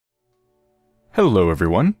Hello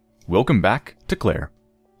everyone, welcome back to Claire.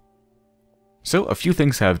 So, a few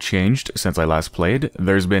things have changed since I last played.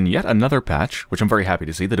 There's been yet another patch, which I'm very happy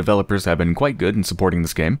to see. The developers have been quite good in supporting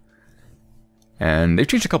this game. And they've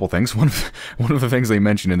changed a couple things. One of the things they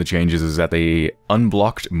mentioned in the changes is that they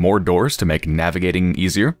unblocked more doors to make navigating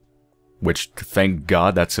easier. Which, thank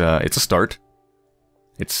God, it's a start.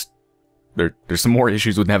 There's some more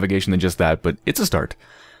issues with navigation than just that, but it's a start.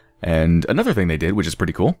 And another thing they did, which is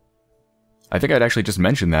pretty cool, I think I'd actually just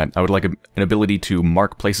mentioned that I would like an ability to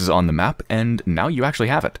mark places on the map, and now you actually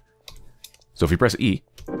have it. So if you press E,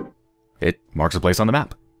 it marks a place on the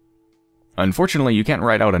map. Unfortunately, you can't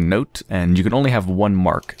write out a note, and you can only have one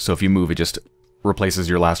mark, so if you move, it just replaces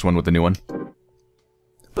your last one with the new one.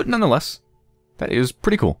 But nonetheless, that is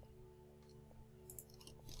pretty cool.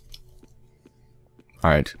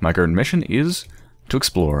 Alright, my current mission is to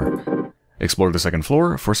explore. Explore the second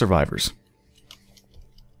floor for survivors.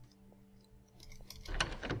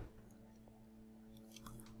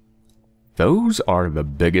 Those are the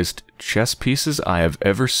biggest chess pieces I have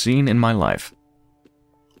ever seen in my life.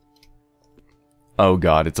 Oh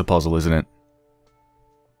god, it's a puzzle, isn't it?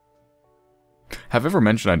 Have I ever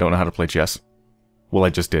mentioned I don't know how to play chess? Well, I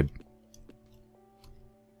just did.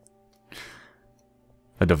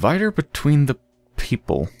 A divider between the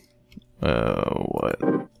people. What?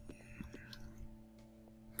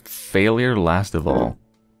 Failure last of all.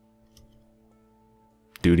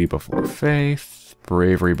 Duty before faith.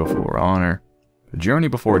 Bravery before honor, journey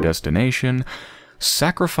before destination,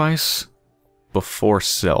 sacrifice before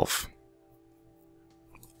self.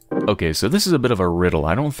 Okay, so this is a bit of a riddle.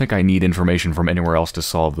 I don't think I need information from anywhere else to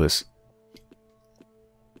solve this.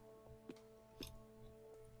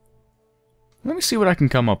 Let me see what I can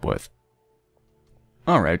come up with.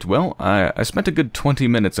 Alright, well, I spent a good 20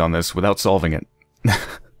 minutes on this without solving it.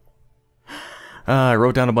 I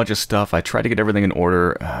wrote down a bunch of stuff, I tried to get everything in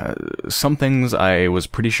order. Some things I was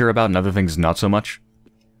pretty sure about, and other things not so much.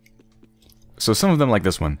 So some of them, like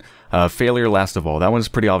this one. Failure last of all. That one's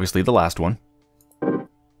pretty obviously the last one.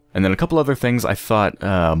 And then a couple other things I thought,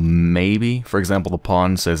 maybe. For example, the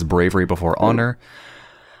pawn says bravery before honor.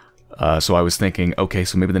 So I was thinking, okay,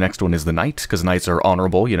 so maybe the next one is the knight, because knights are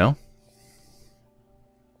honorable, you know?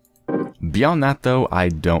 Beyond that, though, I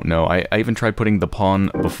don't know. I even tried putting the pawn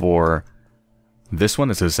before this one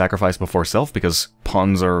that says sacrifice before self, because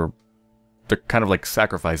pawns are... they're kind of like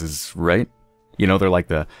sacrifices, right? You know, they're like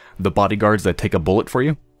the bodyguards that take a bullet for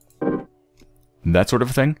you. That sort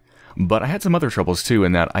of thing. But I had some other troubles, too,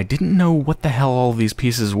 in that I didn't know what the hell all these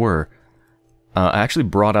pieces were. I actually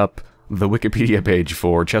brought up the Wikipedia page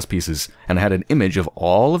for chess pieces, and I had an image of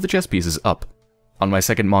all of the chess pieces up on my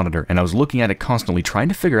second monitor, and I was looking at it constantly, trying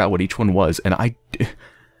to figure out what each one was, and I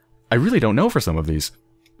really don't know for some of these.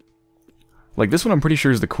 Like, this one I'm pretty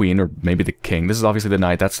sure is the queen, or maybe the king. This is obviously the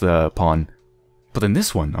knight, that's the pawn. But then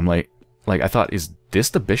this one, I'm like, I thought, is this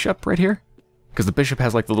the bishop right here? Because the bishop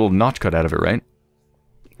has, like, the little notch cut out of it, right?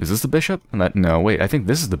 Is this the bishop? And that, no, wait, I think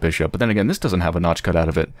this is the bishop. But then again, this doesn't have a notch cut out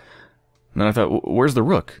of it. And then I thought, where's the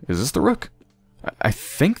rook? Is this the rook? I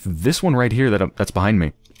think this one right here that's behind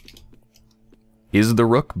me is the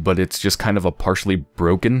rook, but it's just kind of a partially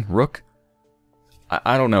broken rook.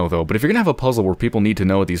 I don't know, though, but if you're gonna have a puzzle where people need to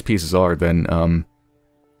know what these pieces are, then,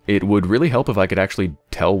 it would really help if I could actually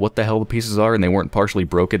tell what the hell the pieces are and they weren't partially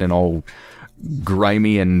broken and all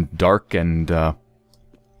grimy and dark and,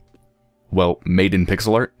 well, made in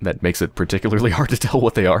pixel art. That makes it particularly hard to tell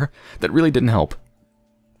what they are. That really didn't help.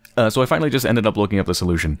 So I finally just ended up looking up the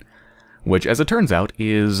solution, which, as it turns out,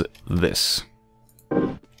 is this.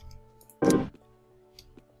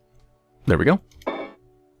 There we go.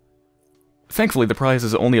 Thankfully, the prize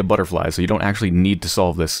is only a butterfly, so you don't actually need to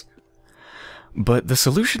solve this. But the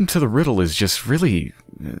solution to the riddle is just really...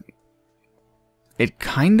 it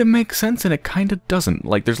kinda makes sense, and it kinda doesn't.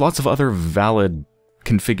 Like, there's lots of other valid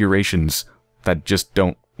configurations that just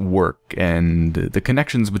don't work, and the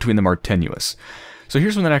connections between them are tenuous. So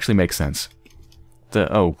here's one that actually makes sense.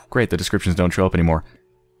 Oh, great, the descriptions don't show up anymore.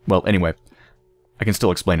 Well, anyway, I can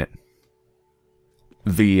still explain it.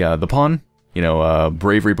 The pawn... you know,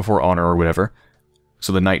 bravery before honor or whatever.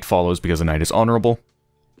 So the knight follows because the knight is honorable.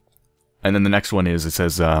 And then the next one is, it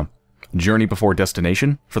says, journey before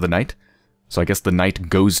destination for the knight. So I guess the knight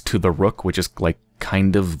goes to the rook, which is, like,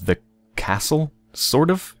 kind of the castle,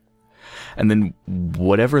 sort of. And then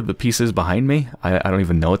whatever the piece is behind me, I don't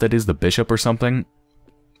even know what that is, the bishop or something.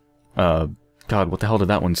 God, what the hell did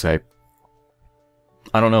that one say?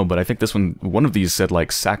 I don't know, but I think this one of these said,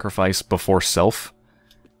 like, sacrifice before self.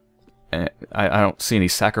 I don't see any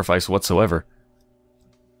sacrifice whatsoever.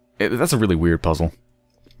 That's a really weird puzzle.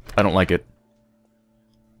 I don't like it.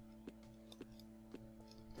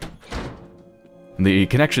 The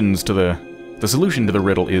connections to the solution to the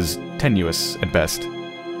riddle is tenuous at best.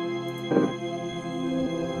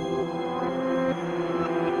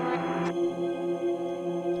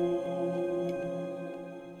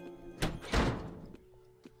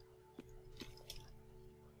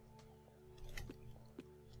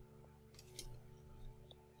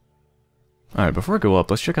 Alright, before I go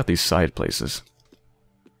up, let's check out these side places.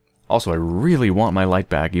 Also, I really want my light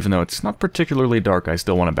back, even though it's not particularly dark, I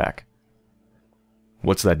still want it back.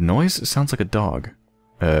 What's that noise? It sounds like a dog.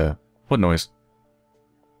 What noise?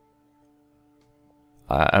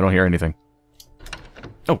 I don't hear anything.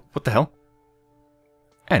 Oh, what the hell?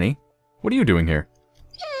 Annie, what are you doing here?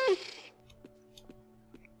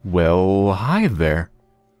 Well, hi there.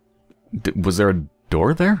 Was there a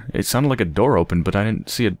door there? It sounded like a door opened, but I didn't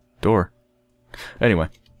see a door. Anyway.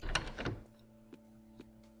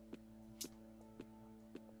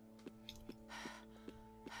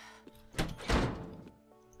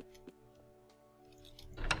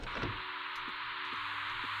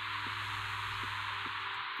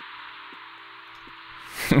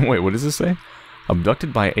 Wait, what does this say?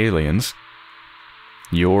 Abducted by aliens.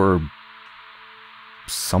 You're...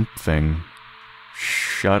 something.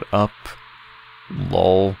 Shut up.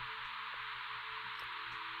 Lol.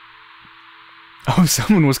 Oh,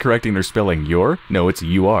 someone was correcting their spelling. You're? No, it's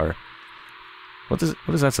you are. What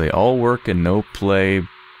does that say? All work and no play.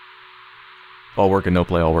 All work and no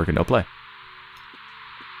play, all work and no play.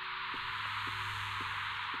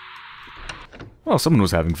 Well, someone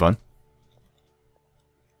was having fun.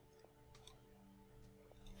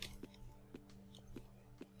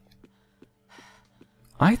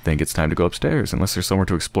 I think it's time to go upstairs, unless there's somewhere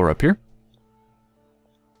to explore up here.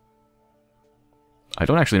 I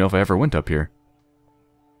don't actually know if I ever went up here.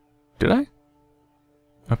 Did I?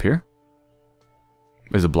 Up here?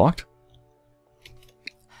 Is it blocked?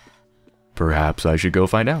 Perhaps I should go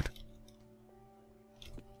find out.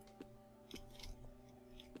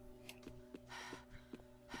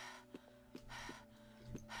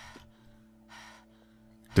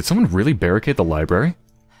 Did someone really barricade the library?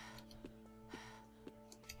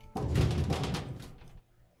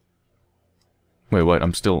 Wait, what?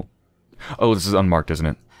 I'm still... Oh, this is unmarked, isn't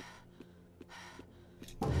it?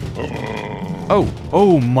 Oh!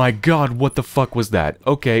 Oh my god, what the fuck was that?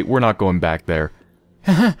 Okay, we're not going back there.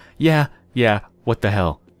 Yeah, what the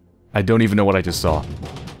hell? I don't even know what I just saw.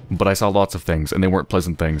 But I saw lots of things, and they weren't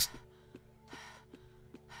pleasant things.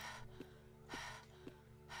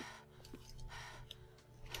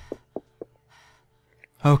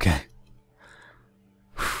 Okay.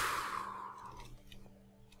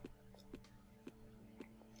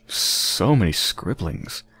 So many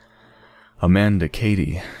scribblings. Amanda,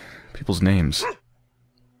 Katie. People's names.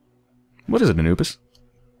 What is it, Anubis?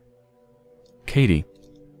 Katie.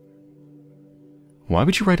 Why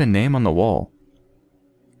would you write a name on the wall?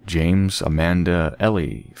 James, Amanda,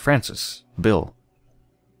 Ellie, Francis, Bill.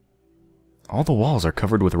 All the walls are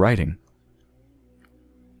covered with writing.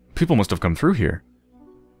 People must have come through here.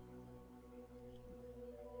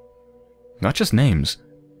 Not just names.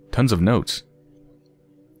 Tons of notes.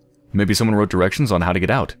 Maybe someone wrote directions on how to get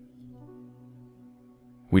out.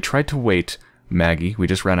 We tried to wait, Maggie. We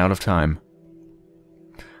just ran out of time.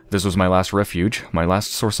 This was my last refuge, my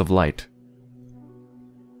last source of light.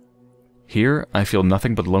 Here, I feel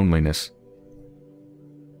nothing but loneliness.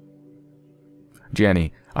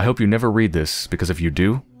 Janny, I hope you never read this, because if you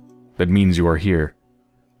do, that means you are here.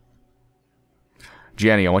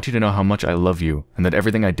 Janny, I want you to know how much I love you, and that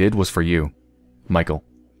everything I did was for you. Michael.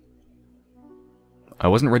 I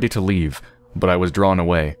wasn't ready to leave, but I was drawn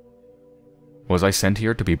away. Was I sent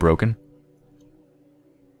here to be broken?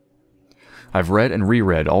 I've read and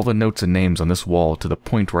reread all the notes and names on this wall to the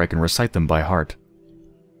point where I can recite them by heart.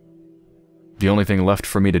 The only thing left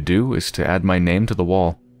for me to do is to add my name to the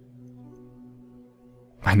wall.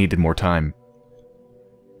 I needed more time.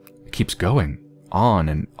 It keeps going, on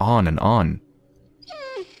and on and on.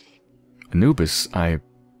 Anubis,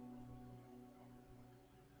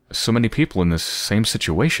 so many people in this same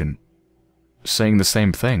situation, saying the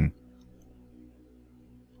same thing.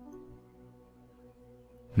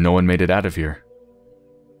 No one made it out of here.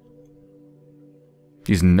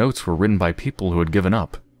 These notes were written by people who had given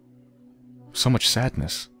up. So much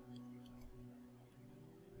sadness.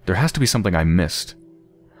 There has to be something I missed.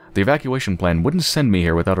 The evacuation plan wouldn't send me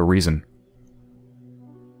here without a reason.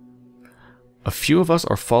 A few of us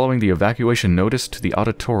are following the evacuation notice to the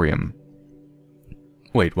auditorium.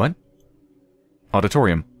 Wait, what?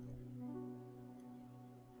 Auditorium.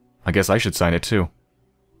 I guess I should sign it too.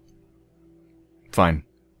 Fine.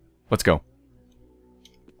 Let's go.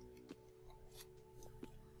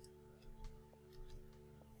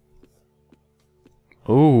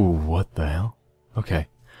 Oh, what the hell? Okay.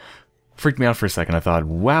 Freaked me out for a second. I thought,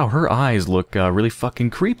 wow, her eyes look really fucking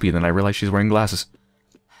creepy. Then I realized she's wearing glasses.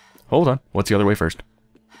 Hold on. What's the other way first?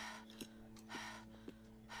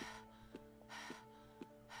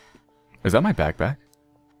 Is that my backpack?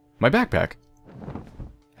 My backpack?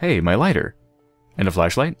 Hey, my lighter. And a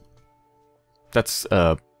flashlight? That's,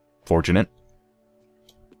 fortunate.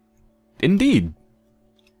 Indeed.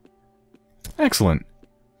 Excellent.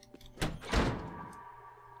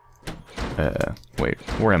 Wait,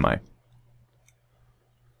 where am I?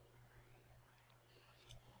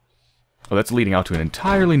 Oh, that's leading out to an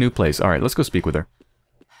entirely new place. Alright, let's go speak with her.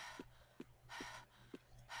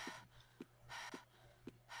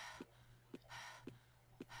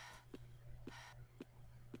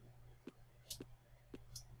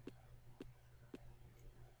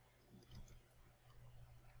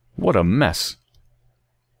 What a mess.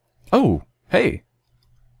 Oh, hey.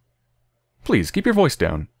 Please, keep your voice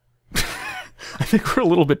down. I think we're a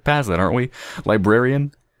little bit past that, aren't we?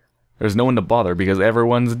 Librarian? There's no one to bother because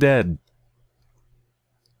everyone's dead.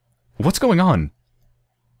 What's going on?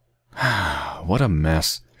 What a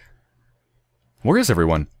mess. Where is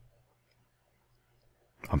everyone?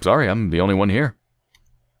 I'm sorry, I'm the only one here.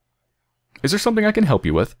 Is there something I can help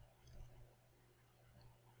you with?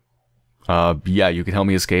 Yeah, you can help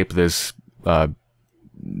me escape this,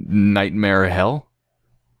 nightmare hell?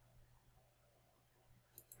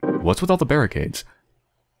 What's with all the barricades?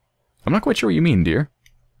 I'm not quite sure what you mean, dear.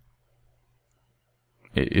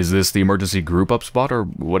 Is this the emergency group up spot or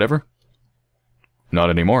whatever? Not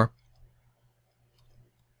anymore.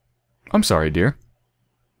 I'm sorry, dear.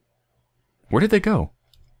 Where did they go?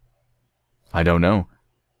 I don't know.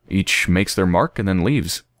 Each makes their mark and then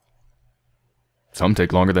leaves. Some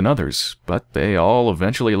take longer than others, but they all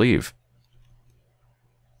eventually leave.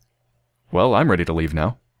 Well, I'm ready to leave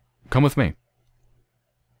now. Come with me.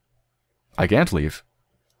 I can't leave.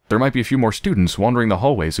 There might be a few more students wandering the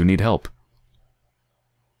hallways who need help.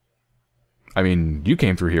 I mean, you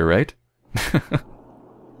came through here, right?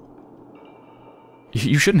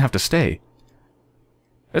 You shouldn't have to stay.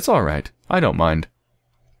 It's alright. I don't mind.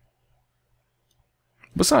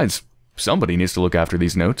 Besides, somebody needs to look after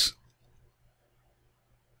these notes.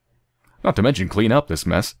 Not to mention clean up this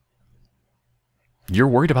mess. You're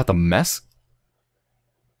worried about the mess?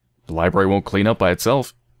 The library won't clean up by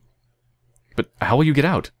itself. But how will you get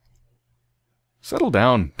out? Settle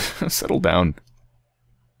down. Settle down.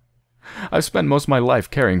 I've spent most of my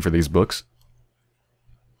life caring for these books.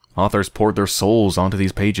 Authors poured their souls onto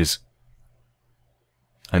these pages.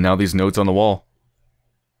 And now these notes on the wall.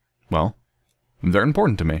 Well, they're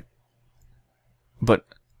important to me. But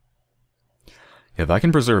if I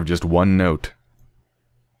can preserve just one note,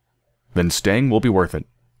 then staying will be worth it.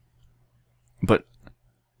 But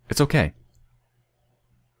it's okay.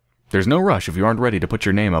 There's no rush if you aren't ready to put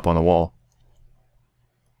your name up on the wall.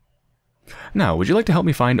 Now, would you like to help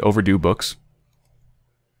me find overdue books?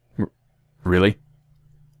 Really?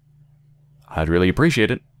 I'd really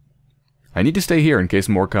appreciate it. I need to stay here in case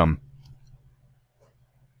more come.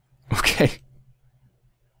 Okay.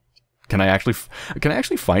 Can I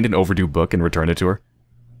actually find an overdue book and return it to her?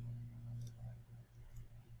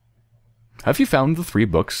 Have you found the 3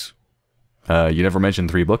 books? You never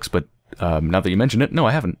mentioned 3 books, but now that you mention it, no,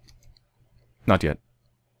 I haven't. Not yet.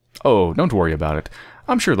 Oh, don't worry about it.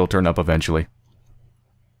 I'm sure they'll turn up eventually.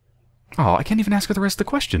 Oh, I can't even ask her the rest of the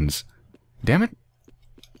questions. Damn it.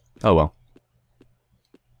 Oh well.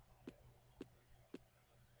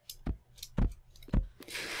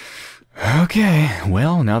 Okay,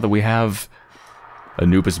 well, now that we have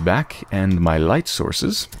Anubis back and my light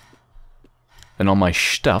sources and all my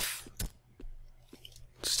stuff,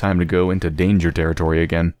 it's time to go into danger territory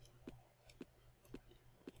again.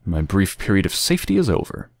 My brief period of safety is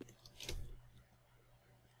over.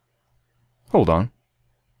 Hold on.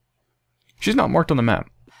 She's not marked on the map.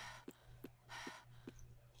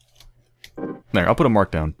 There, I'll put a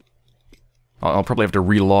mark down. I'll probably have to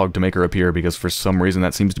relog to make her appear because for some reason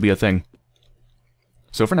that seems to be a thing.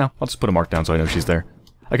 So for now, I'll just put a mark down so I know she's there.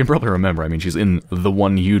 I can probably remember, I mean, she's in the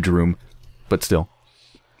one huge room. But still.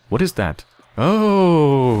 What is that?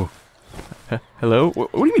 Oh! Hello?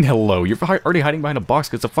 What do you mean hello? You're already hiding behind a box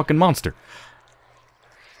because it's a fucking monster.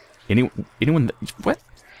 Anyone... What?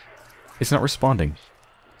 It's not responding.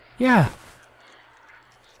 Yeah.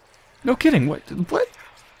 No kidding. What?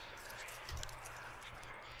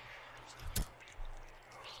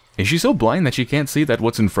 Is she so blind that she can't see that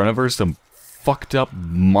what's in front of her is some fucked up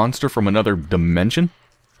monster from another dimension?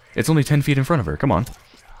 It's only 10 feet in front of her. Come on.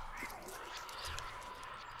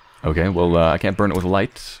 Okay, well, I can't burn it with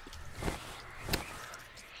light.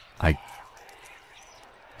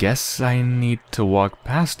 guess I need to walk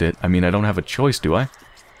past it. I mean, I don't have a choice, do I?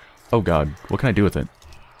 Oh god, what can I do with it?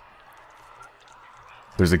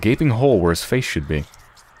 There's a gaping hole where his face should be.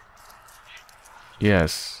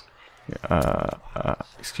 Yes.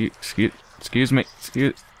 Excuse me.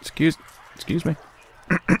 Excuse me.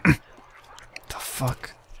 The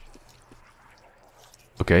fuck?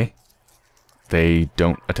 Okay. They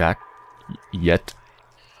don't attack yet.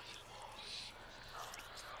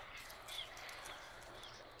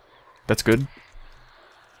 That's good.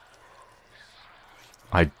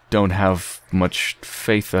 I don't have much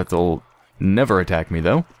faith that they'll never attack me,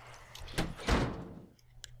 though.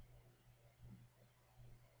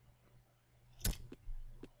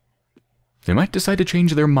 They might decide to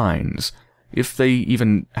change their minds, if they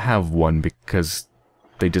even have one, because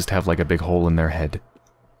they just have like a big hole in their head.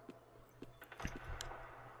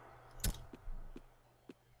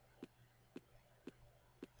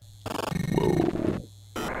 Whoa.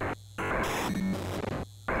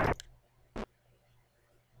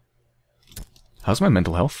 How's my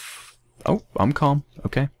mental health? Oh, I'm calm.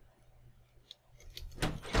 Okay.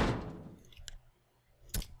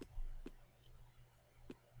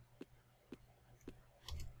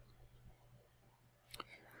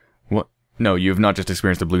 What? No, you have not just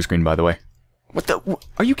experienced a blue screen, by the way. What the?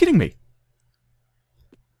 Are you kidding me?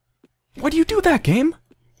 Why do you do that, game?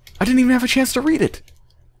 I didn't even have a chance to read it.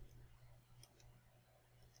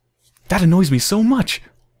 That annoys me so much.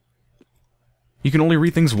 You can only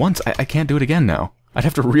read things once. I can't do it again now. I'd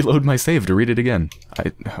have to reload my save to read it again.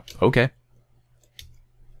 Okay.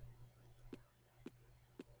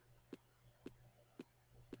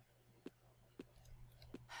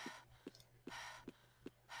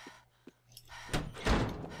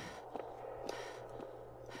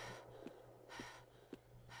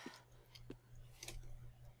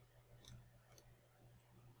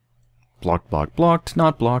 Blocked, blocked, blocked,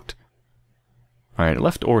 not blocked. Alright,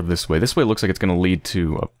 left or this way. This way looks like it's going to lead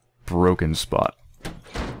to a broken spot.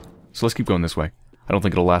 So let's keep going this way. I don't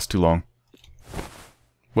think it'll last too long.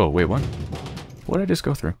 Whoa, wait, what? What did I just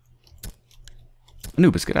go through?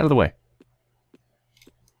 Anubis, get out of the way.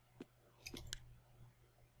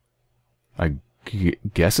 I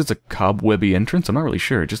guess it's a cobwebby entrance? I'm not really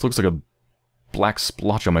sure. It just looks like a black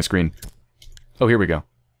splotch on my screen. Oh, here we go.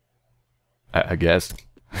 I guess.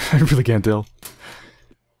 I really can't tell.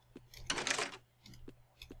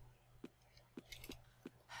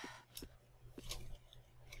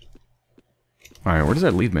 Alright, where does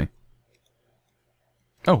that lead me?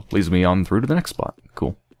 Oh, leads me on through to the next spot.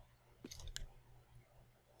 Cool.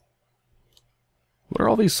 What are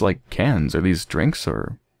all these, like, cans? Are these drinks,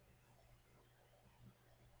 or...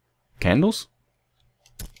 candles?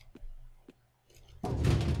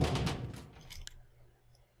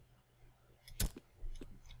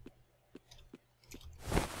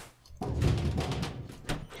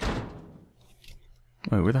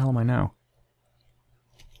 Wait, where the hell am I now?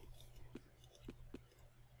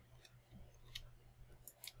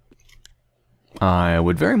 I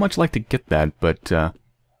would very much like to get that, but I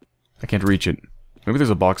can't reach it. Maybe there's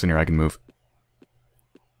a box in here I can move.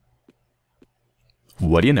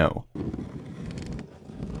 What do you know?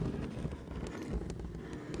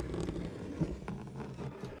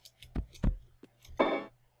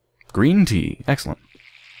 Green tea. Excellent.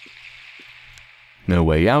 No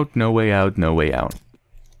way out, no way out, no way out.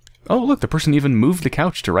 Oh, look, the person even moved the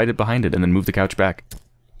couch to write it behind it and then moved the couch back.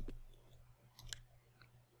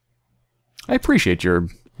 I appreciate your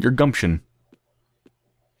gumption.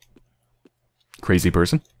 Crazy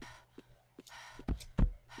person.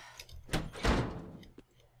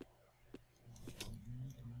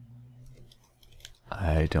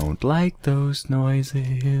 I don't like those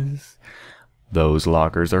noises. Those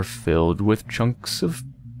lockers are filled with chunks of...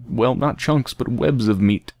 well, not chunks, but webs of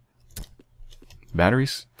meat.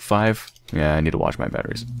 Batteries? 5? Yeah, I need to wash my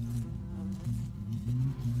batteries.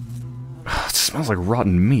 It smells like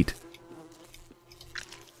rotten meat.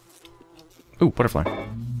 Ooh, butterfly.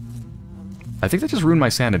 I think that just ruined my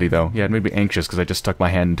sanity, though. Yeah, it made me anxious because I just stuck my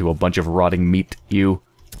hand into a bunch of rotting meat. Ew.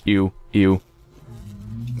 Ew. Ew.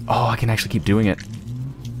 Oh, I can actually keep doing it.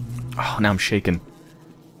 Oh, now I'm shaking.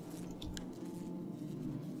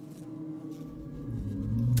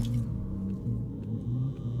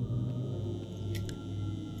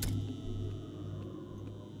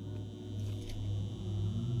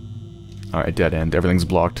 Alright, dead end. Everything's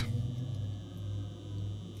blocked.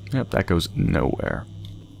 Yep, that goes nowhere.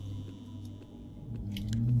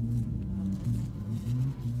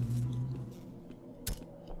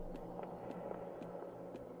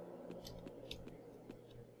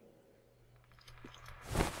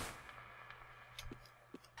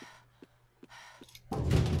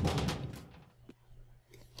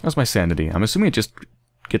 How's my sanity? I'm assuming it just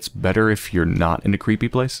gets better if you're not in a creepy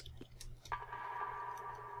place.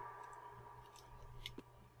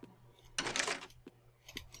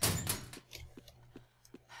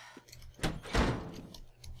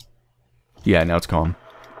 Yeah, now it's calm.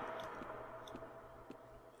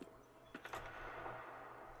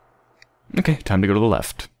 Okay, time to go to the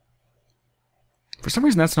left. For some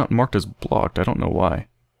reason that's not marked as blocked. I don't know why.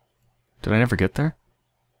 Did I never get there?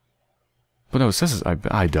 But no, it says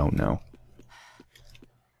I don't know.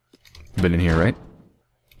 Been in here, right?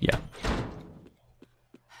 Yeah.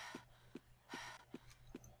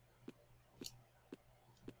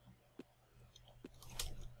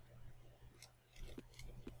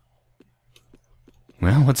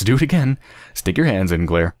 Well, let's do it again. Stick your hands in,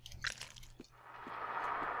 Claire.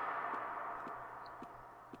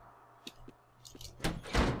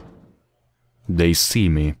 They see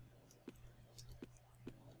me.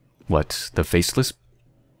 What, the faceless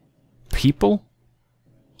people?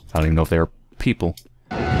 I don't even know if they're people.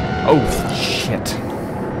 Oh, shit.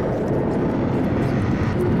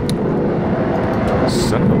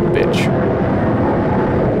 Son of a bitch.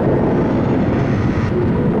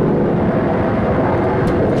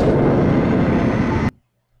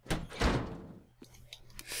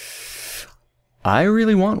 I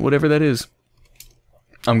really want whatever that is.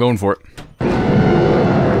 I'm going for it.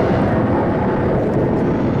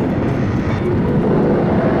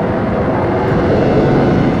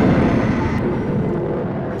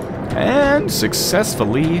 And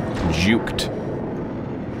successfully juked.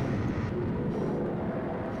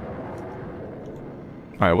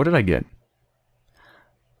 Alright, what did I get?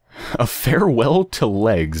 A farewell to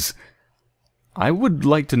legs. I would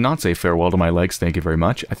like to not say farewell to my legs, thank you very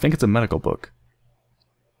much. I think it's a medical book.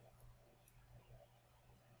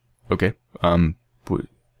 Okay, oh,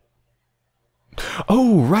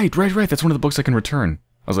 right, that's one of the books I can return.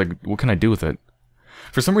 I was like, what can I do with it?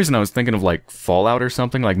 For some reason I was thinking of, like, Fallout or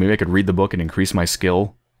something, like maybe I could read the book and increase my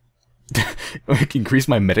skill. Like, increase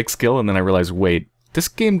my medic skill, and then I realized, wait, this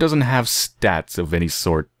game doesn't have stats of any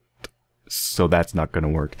sort, so that's not gonna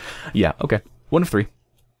work. Yeah, okay, 1 of 3.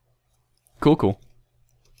 Cool, cool.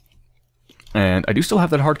 And I do still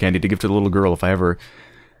have that hard candy to give to the little girl if I ever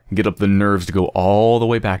get up the nerves to go all the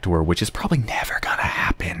way back to her, which is probably never gonna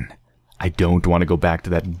happen. I don't want to go back to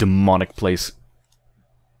that demonic place.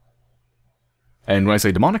 And when I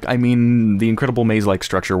say demonic, I mean the incredible maze-like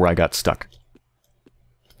structure where I got stuck.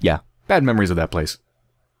 Yeah, bad memories of that place.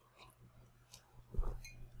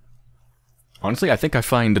 Honestly, I think I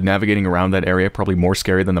find navigating around that area probably more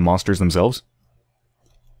scary than the monsters themselves.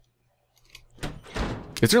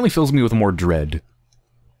 It certainly fills me with more dread.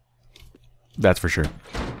 That's for sure.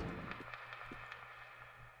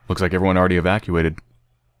 Looks like everyone already evacuated.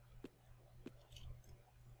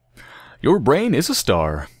 Your brain is a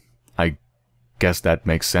star. I guess that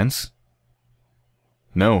makes sense.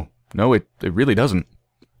 No, it really doesn't.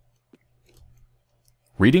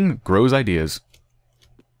 Reading grows ideas.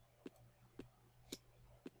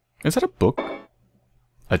 Is that a book?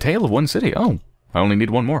 A Tale of One City. Oh, I only need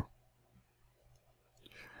one more.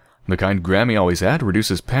 The kind Grammy always had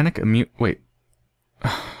reduces panic wait.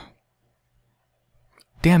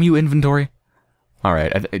 Damn you, inventory.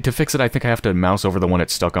 Alright, to fix it, I think I have to mouse over the one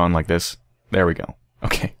it's stuck on like this. There we go.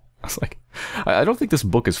 Okay. I was like, I don't think this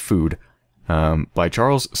book is food. By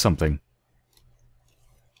Charles something.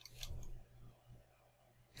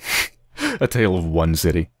 A Tale of One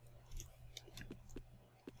City.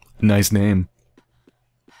 Nice name.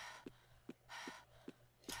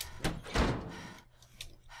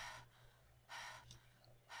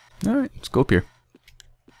 Alright, let's go up here.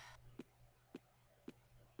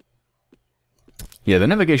 Yeah, the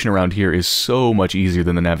navigation around here is so much easier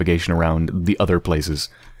than the navigation around the other places.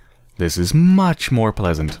 This is much more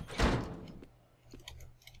pleasant.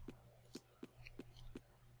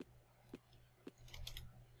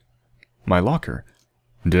 My locker.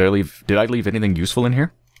 Did I leave anything useful in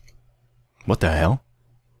here? What the hell?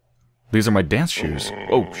 These are my dance shoes.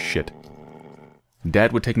 Oh, shit.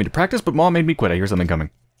 Dad would take me to practice, but Mom made me quit. I hear something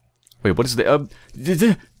coming. Wait, what is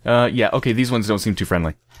the, yeah, okay, these ones don't seem too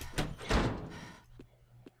friendly.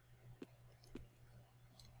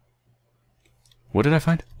 What did I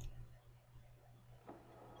find?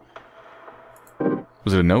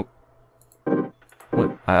 Was it a note?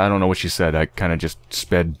 What? I don't know what she said. I kind of just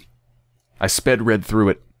I read through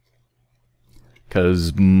it.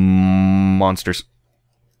 'Cause monsters.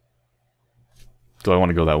 Do I want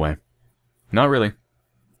to go that way? Not really.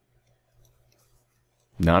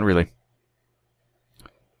 Not really.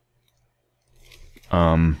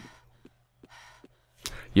 You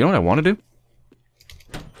know what I want to do?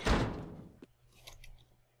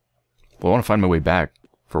 Well, I want to find my way back,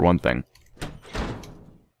 for one thing.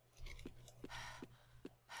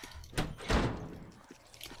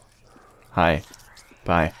 Hi.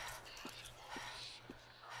 Bye.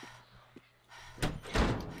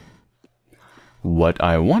 What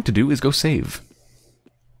I want to do is go save.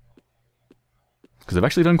 Because I've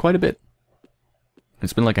actually done quite a bit.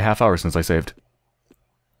 It's been like a half hour since I saved.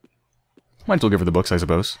 Might as well give her the books, I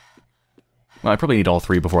suppose. Well, I probably need all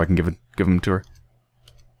 3 before I can give them to her.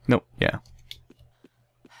 Nope, yeah.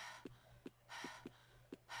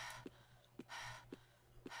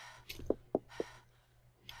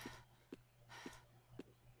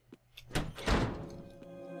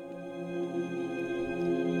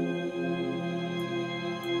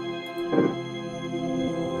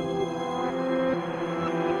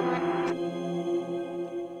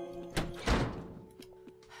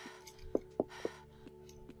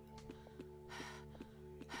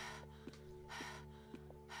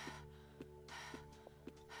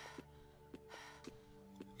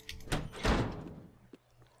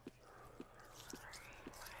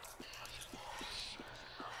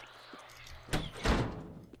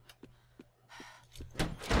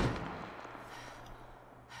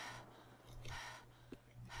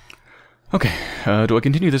 Okay, do I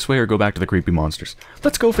continue this way or go back to the creepy monsters?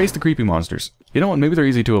 Let's go face the creepy monsters. You know what, maybe they're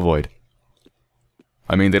easy to avoid.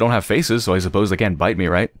 I mean, they don't have faces, so I suppose they can't bite me,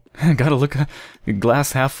 right? Gotta look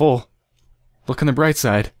glass half full. Look on the bright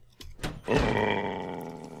side.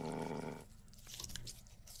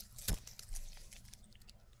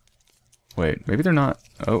 Wait, maybe they're not...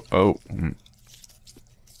 Oh.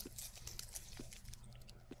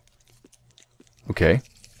 Okay.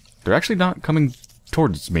 They're actually not coming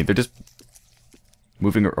towards me, they're just...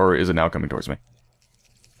 moving, or is it now coming towards me?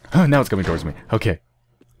 Oh, now it's coming towards me. Okay.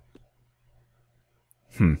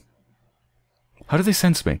 How do they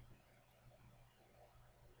sense me?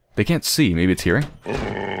 They can't see. Maybe it's hearing?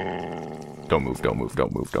 Don't move, don't move,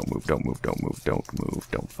 don't move, don't move, don't move, don't move, don't move,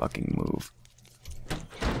 don't fucking move.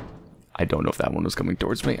 I don't know if that one was coming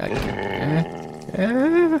towards me.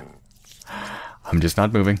 I'm just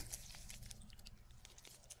not moving.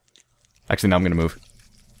 Actually, now I'm gonna move.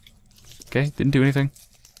 Okay, didn't do anything.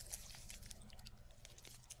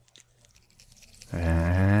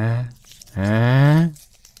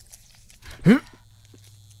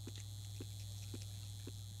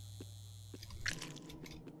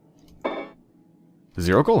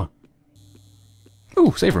 Zero cola.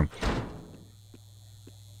 Ooh, save room.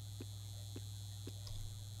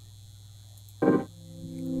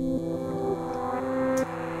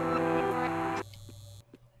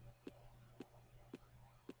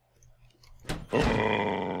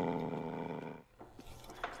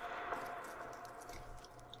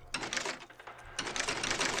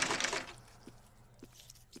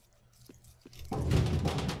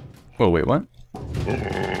 Whoa, wait, what?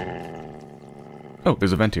 Oh,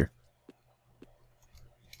 there's a vent here.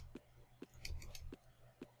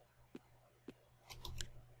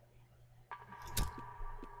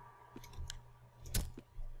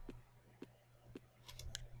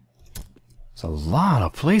 There's a lot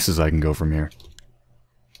of places I can go from here.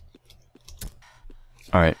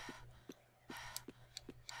 Alright.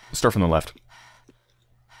 Let's start from the left.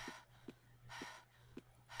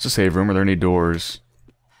 It's a save room. Are there any doors?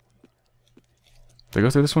 Did I go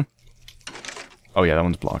through this one? Oh yeah, that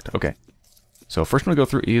one's blocked. Okay. So first one to go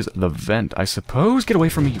through is the vent. I suppose. Get away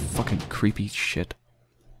from me, you fucking creepy shit.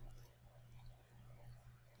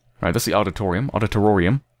 Alright, that's the auditorium.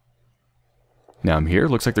 Auditorium. Now I'm here.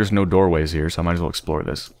 Looks like there's no doorways here, so I might as well explore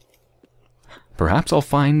this. Perhaps I'll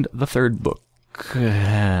find the third book.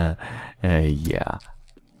 Yeah.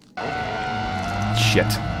 Shit.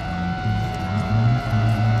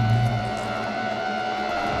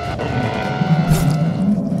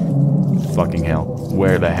 Fucking hell.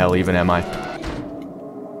 Where the hell even am I?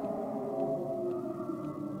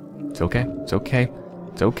 It's okay. It's okay.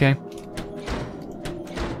 It's okay.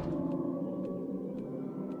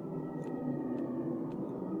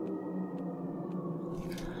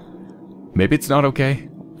 Maybe it's not okay.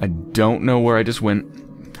 I don't know where I just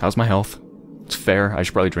went. How's my health? It's fair. I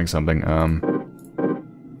should probably drink something.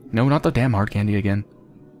 No, not the damn hard candy again.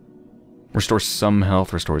 Restores some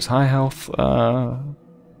health. Restores high health.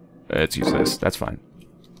 Let's use this. That's fine.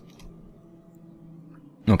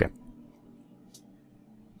 Okay.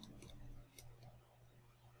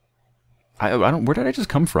 I don't... Where did I just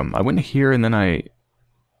come from? I went here and then I...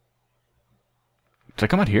 Did I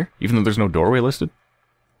come out here? Even though there's no doorway listed?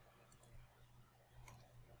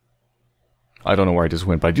 I don't know where I just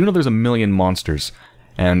went, but I do know there's a million monsters.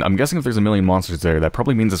 And I'm guessing if there's a million monsters there, that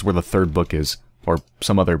probably means that's where the third book is. Or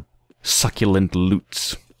some other succulent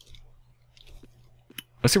loots.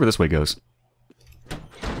 Let's see where this way goes.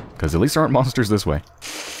 Because at least there aren't monsters this way.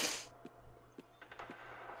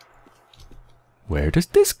 Where does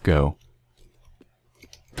this go?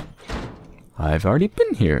 I've already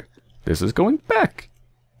been here. This is going back.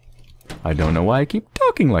 I don't know why I keep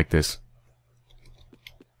talking like this.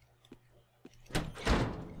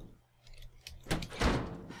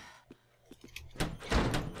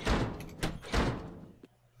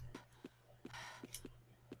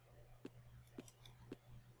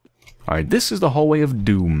 Alright, this is the hallway of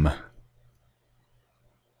doom.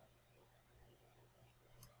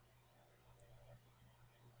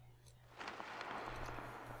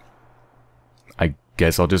 I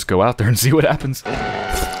guess I'll just go out there and see what happens. Oh,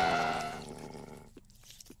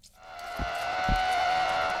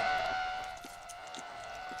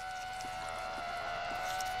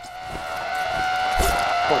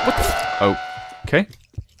 what the? Oh, okay.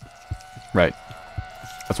 Right.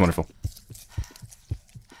 That's wonderful.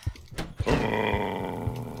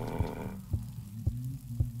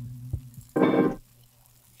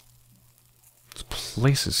 This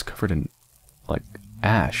place is covered in, like,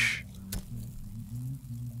 ash.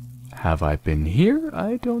 Have I been here?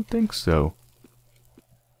 I don't think so.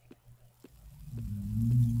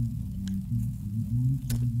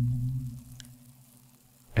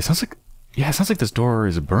 It sounds like... Yeah, it sounds like this door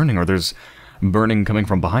is burning, or there's burning coming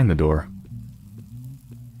from behind the door.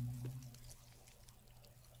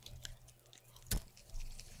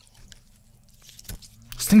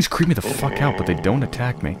 These things creep me the fuck out, but they don't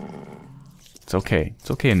attack me. It's okay. It's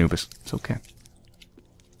okay, Anubis. It's okay.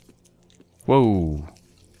 Whoa.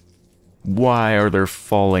 Why are there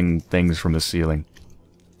falling things from the ceiling?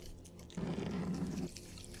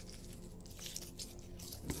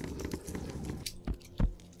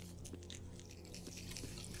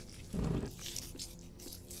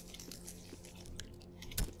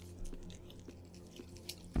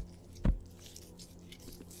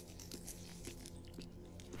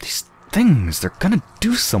 These things, they're gonna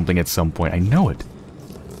do something at some point. I know it.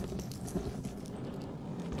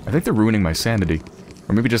 I think they're ruining my sanity.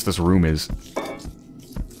 Or maybe just this room is.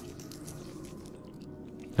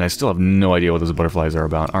 And I still have no idea what those butterflies are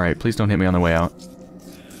about. Alright, please don't hit me on the way out.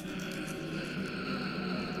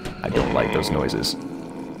 I don't like those noises.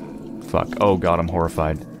 Fuck. Oh god, I'm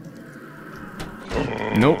horrified.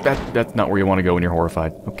 Nope, that's not where you want to go when you're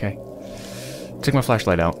horrified. Okay. Take my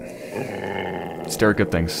flashlight out. Stare at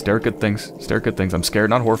good things. Stare at good things. Stare at good things. I'm scared,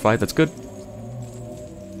 not horrified. That's good.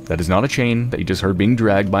 That is not a chain that you just heard being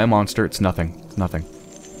dragged by a monster. It's nothing. It's nothing.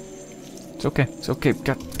 It's okay. It's okay.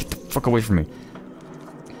 God, get the fuck away from me.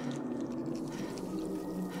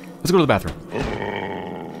 Let's go to the bathroom.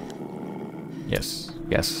 Yes.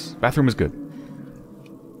 Yes. Bathroom is good.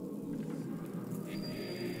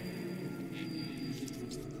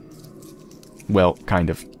 Well, kind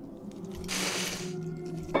of.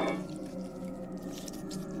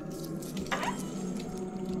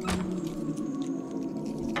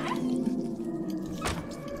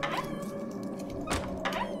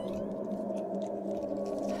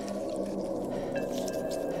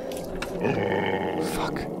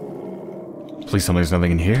 Please tell me there's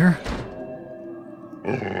nothing in here.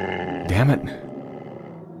 Damn it.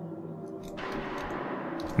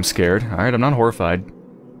 I'm scared. Alright, I'm not horrified.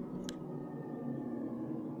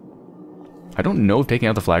 I don't know if taking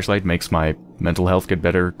out the flashlight makes my mental health get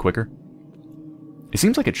better quicker. It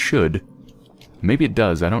seems like it should. Maybe it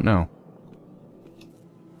does, I don't know.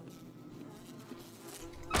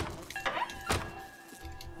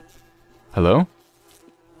 Hello?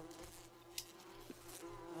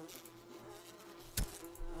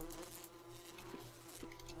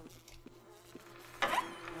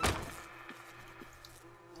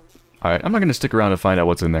 Alright, I'm not gonna stick around to find out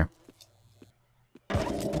what's in there.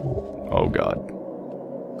 Oh god.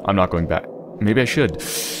 I'm not going back. Maybe I should.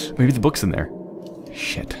 Maybe the book's in there.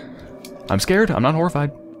 Shit. I'm scared. I'm not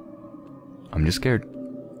horrified. I'm just scared.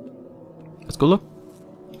 Let's go look.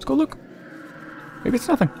 Let's go look. Maybe it's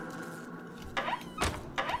nothing.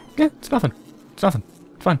 Yeah, it's nothing. It's nothing.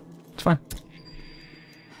 It's fine. It's fine.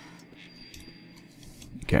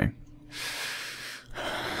 Okay.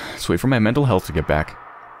 Let's wait for my mental health to get back.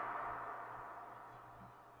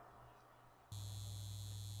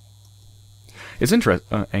 It's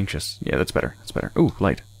anxious. Yeah, that's better. That's better. Ooh,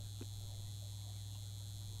 light.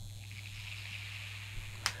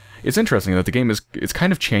 It's interesting that the game it's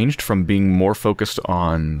kind of changed from being more focused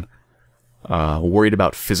on worried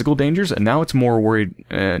about physical dangers, and now it's more worried.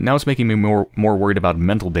 Now it's making me more worried about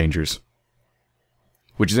mental dangers,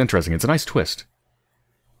 which is interesting. It's a nice twist.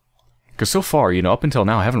 Because so far, you know, up until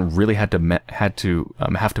now, I haven't really had to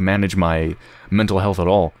have to manage my mental health at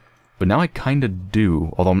all. But now I kinda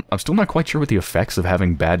do, although I'm still not quite sure what the effects of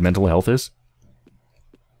having bad mental health is.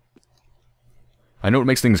 I know it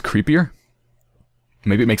makes things creepier.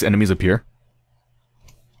 Maybe it makes enemies appear.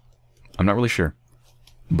 I'm not really sure.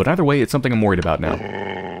 But either way, it's something I'm worried about now.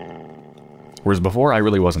 Whereas before, I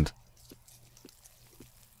really wasn't.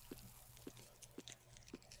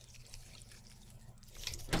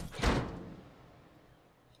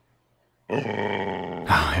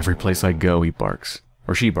 Every place I go, he barks.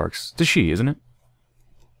 Or she barks. It's a she, isn't it?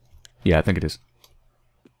 Yeah, I think it is.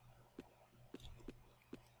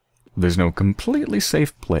 There's no completely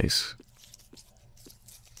safe place.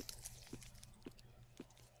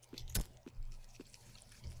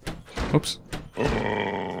 Oops.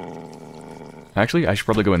 Actually, I should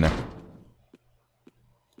probably go in there.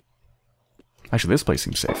 Actually, this place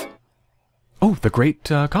seems safe. Oh, the Great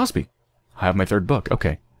Cosby. I have my third book.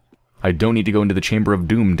 Okay. I don't need to go into the Chamber of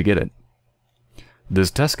Doom to get it. This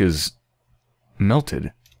desk is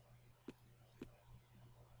melted.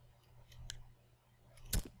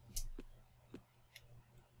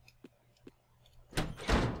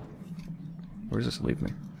 Where does this leave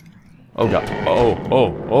me? Oh god.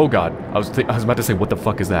 Oh god. I was about to say, what the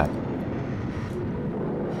fuck is that?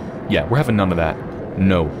 Yeah, we're having none of that.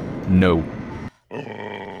 No. No.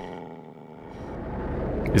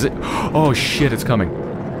 Is it? Oh shit, it's coming.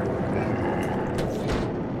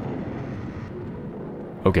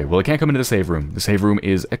 Okay, well, it can't come into the save room. The save room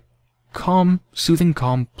is a calm, soothing,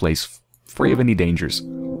 calm place, free of any dangers.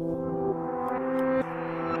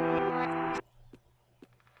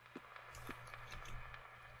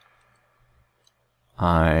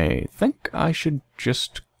 I think I should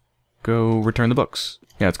just go return the books.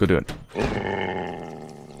 Yeah, let's go do it.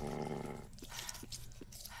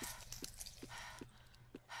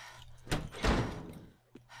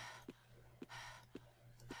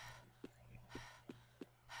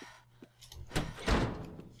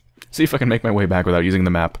 See if I can make my way back without using the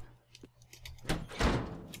map.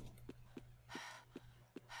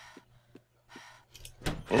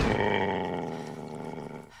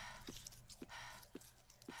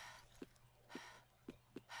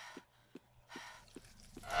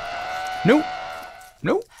 No!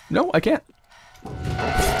 No! No, I can't!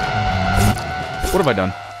 What have I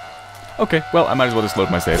done? Okay, well, I might as well just load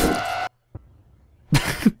my save.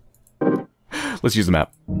 Let's use the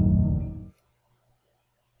map.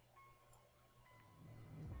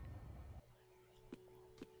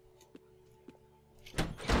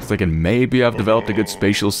 Thinking maybe I've developed a good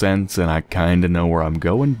spatial sense and I kinda know where I'm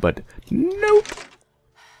going, but nope!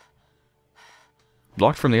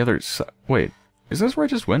 Blocked from the other side. Wait, is this where I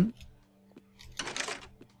just went?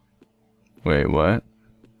 Wait, what?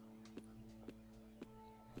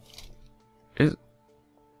 I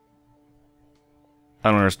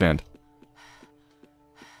don't understand.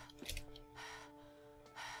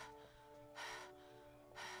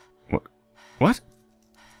 What? What?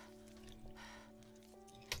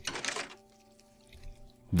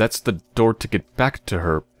 That's the door to get back to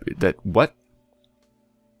her. What?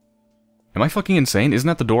 Am I fucking insane? Isn't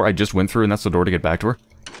that the door I just went through and that's the door to get back to her?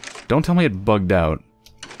 Don't tell me it bugged out.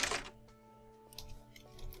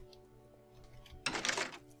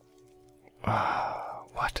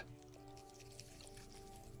 What?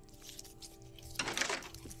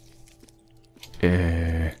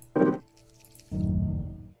 I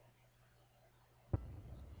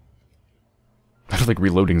don't think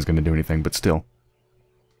reloading is going to do anything, but still.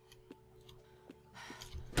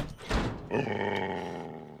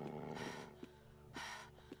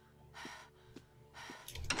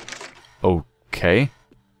 Okay.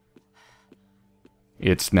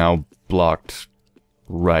 It's now blocked.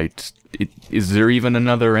 Right. Is there even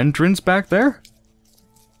another entrance back there?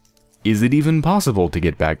 Is it even possible to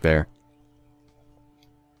get back there?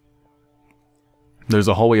 There's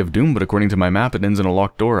a hallway of doom, but according to my map, it ends in a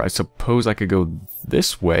locked door. I suppose I could go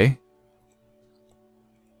this way.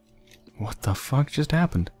 What the fuck just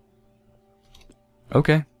happened?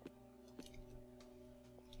 Okay.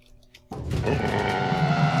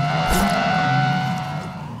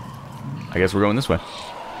 I guess we're going this way.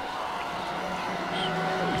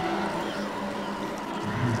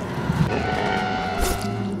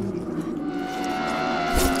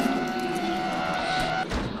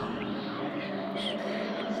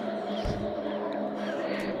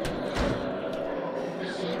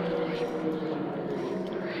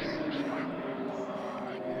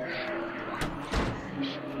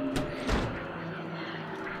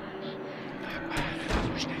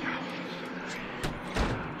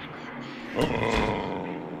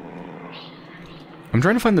 I'm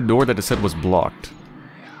trying to find the door that it said was blocked.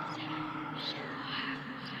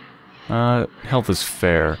 Health is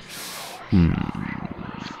fair. Nah,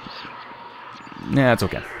 it's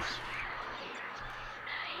okay.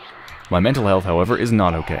 My mental health, however, is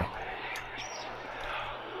not okay.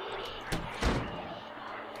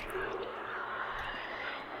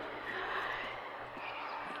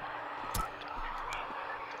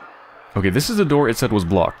 Okay, this is a door it said was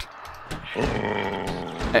blocked.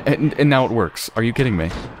 And now it works. Are you kidding me?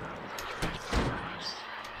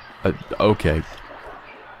 Okay.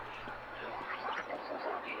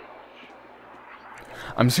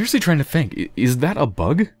 I'm seriously trying to think. Is that a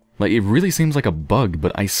bug? Like, it really seems like a bug,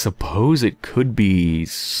 but I suppose it could be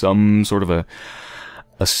some sort of a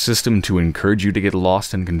system to encourage you to get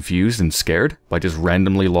lost and confused and scared by just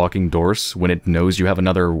randomly locking doors when it knows you have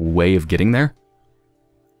another way of getting there?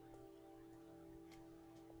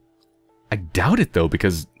 I doubt it, though,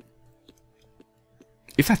 because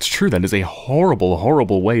if that's true, that is a horrible,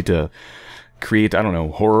 horrible way to create, I don't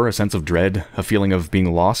know, horror, a sense of dread, a feeling of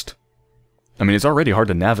being lost. I mean, it's already hard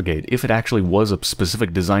to navigate. If it actually was a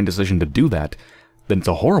specific design decision to do that, then it's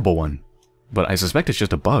a horrible one. But I suspect it's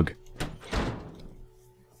just a bug.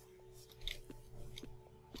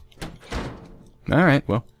 Alright,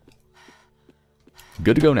 well.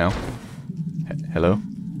 Good to go now. Hello?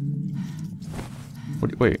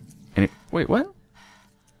 Wait. Wait, what?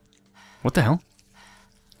 What the hell?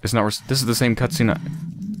 It's not. This is the same cutscene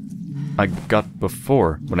I got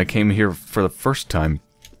before when I came here for the first time.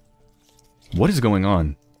 What is going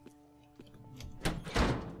on?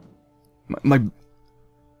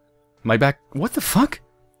 My back. What the fuck?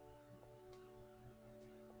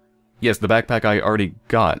 Yes, the backpack I already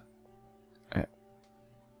got.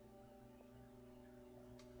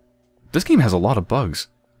 This game has a lot of bugs.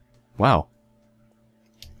 Wow.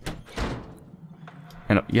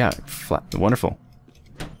 And yeah, flat. Wonderful.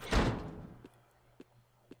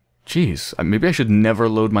 Jeez, maybe I should never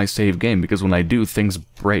load my save game, because when I do, things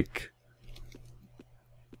break.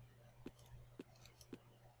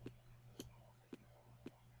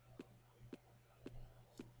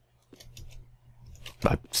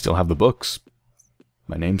 I still have the books.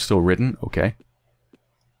 My name's still written, okay.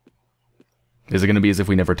 Is it going to be as if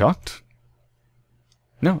we never talked?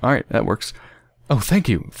 No, alright, that works. Oh, thank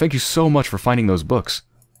you. Thank you so much for finding those books.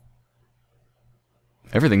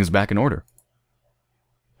 Everything is back in order.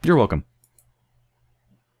 You're welcome.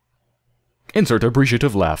 Insert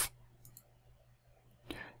appreciative laugh.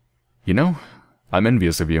 You know, I'm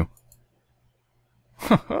envious of you.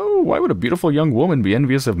 Oh, why would a beautiful young woman be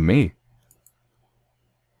envious of me?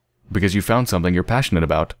 Because you found something you're passionate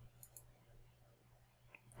about.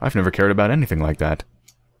 I've never cared about anything like that.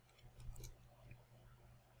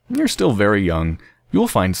 You're still very young. You'll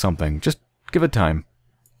find something. Just give it time.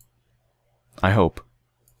 I hope.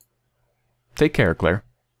 Take care, Claire.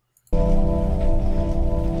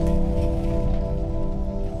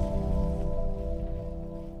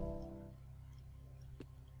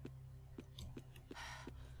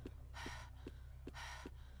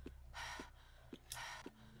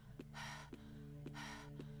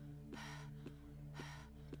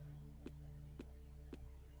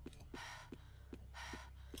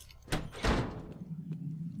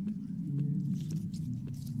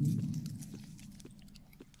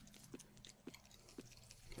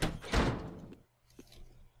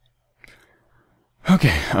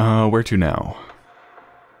 Okay, where to now?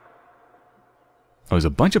 Oh, there's a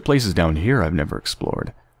bunch of places down here I've never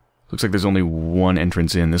explored. Looks like there's only one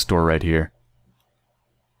entrance in, this door right here.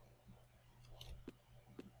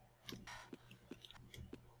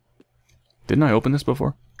 Didn't I open this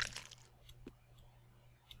before?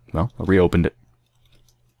 Well, I reopened it.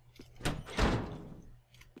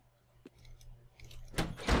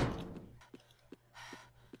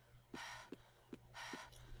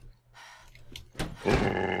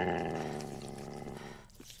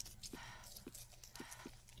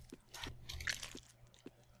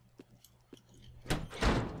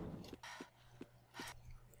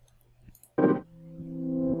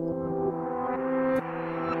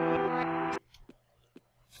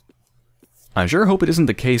 I sure hope it isn't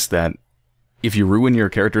the case that if you ruin your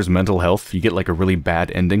character's mental health, you get like a really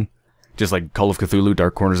bad ending. Just like Call of Cthulhu,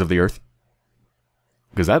 Dark Corners of the Earth.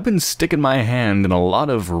 Because I've been sticking my hand in a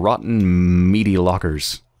lot of rotten, meaty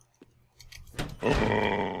lockers.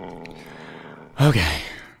 Okay.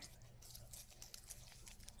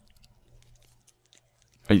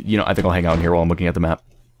 You know, I think I'll hang out here while I'm looking at the map.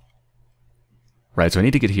 Right, so I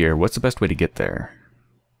need to get here. What's the best way to get there?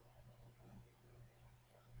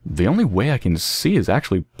 The only way I can see is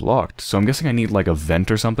actually blocked, so I'm guessing I need like a vent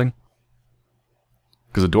or something.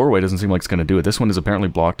 Because the doorway doesn't seem like it's going to do it. This one is apparently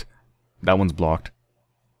blocked. That one's blocked.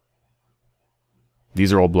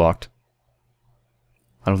 These are all blocked.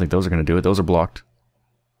 I don't think those are going to do it. Those are blocked.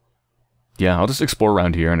 Yeah, I'll just explore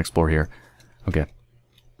around here and explore here. Okay.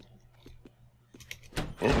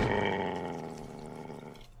 In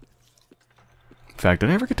fact,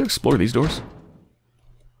 did I ever get to explore these doors?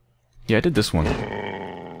 Yeah, I did this one.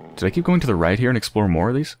 Did I keep going to the right here and explore more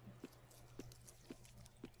of these?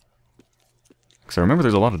 Because I remember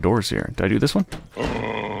there's a lot of doors here. Did I do this one?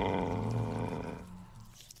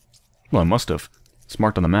 Well, I must have. It's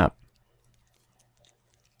marked on the map.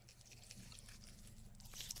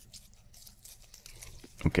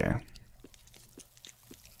 Okay.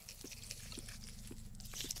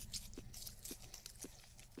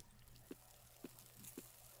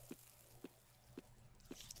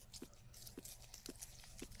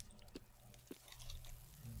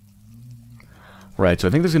 Right, so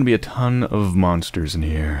I think there's going to be a ton of monsters in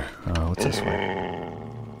here. What's this way?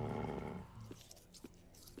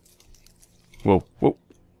 Whoa, whoa.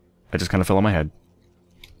 I just kind of fell on my head.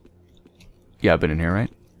 Yeah, I've been in here,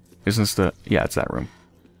 right? Isn't this the... Yeah, it's that room.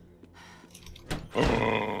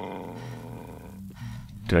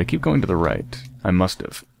 Did I keep going to the right? I must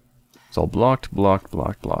have. It's all blocked, blocked,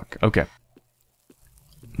 blocked, blocked. Okay.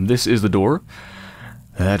 This is the door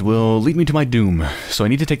that will lead me to my doom. So I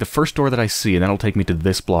need to take the first door that I see, and that'll take me to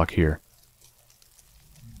this block here.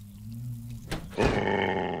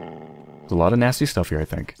 There's a lot of nasty stuff here, I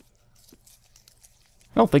think.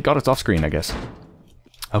 Oh, thank God it's off screen, I guess.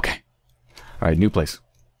 Okay. Alright, new place.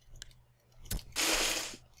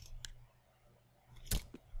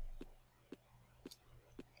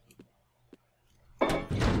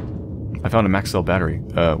 I found a max cell battery.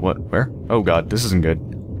 What? Where? Oh God, this isn't good.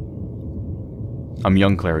 I'm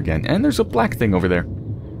young Claire again. And there's a black thing over there.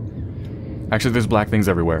 Actually, there's black things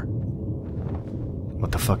everywhere.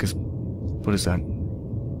 What the fuck is... What is that?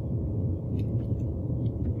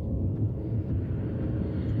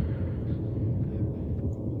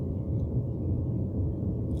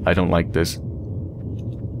 I don't like this.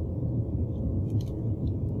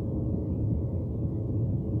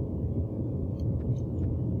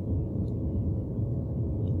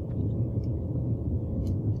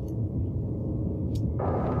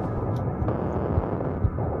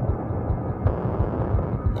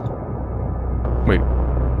 Wait.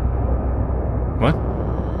 What?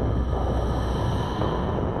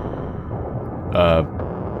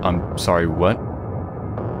 I'm sorry, what?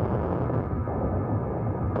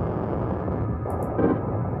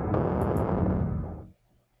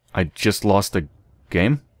 I just lost the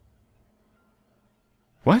game?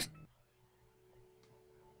 What?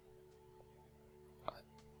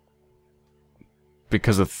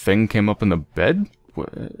 Because a thing came up in the bed?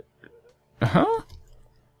 What? Huh?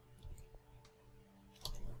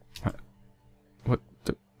 What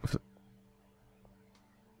the...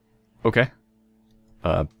 Okay.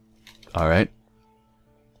 Alright.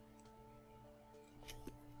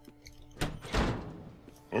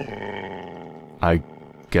 I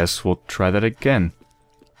guess we'll try that again.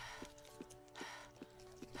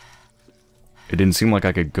 It didn't seem like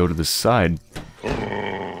I could go to the side.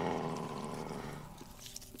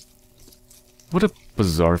 What a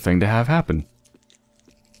bizarre thing to have happen.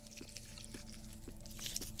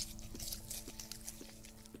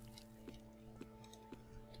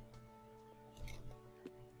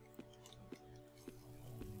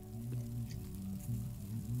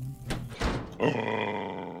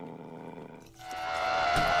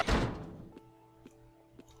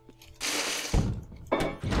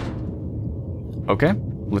 Okay,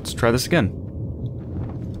 let's try this again.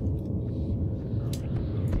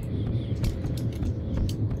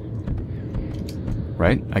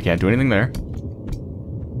 Right? I can't do anything there.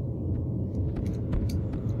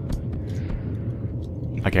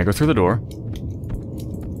 I can't go through the door.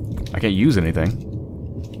 I can't use anything.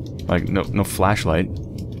 Like, no flashlight.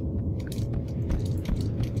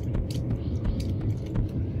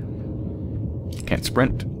 Can't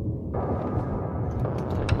sprint.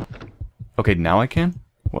 Okay, now I can?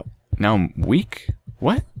 What? Now I'm weak?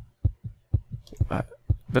 What? That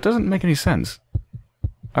doesn't make any sense.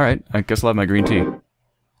 Alright, I guess I'll have my green tea.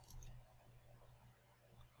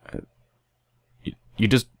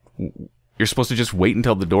 You're supposed to just wait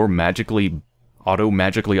until the door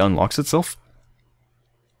auto-magically unlocks itself?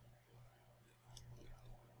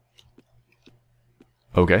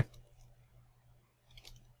 Okay.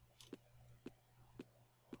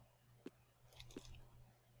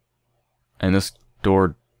 And this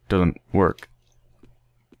door doesn't work.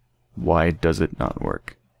 Why does it not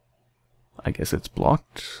work? I guess it's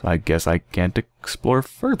blocked. I guess I can't explore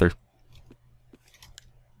further.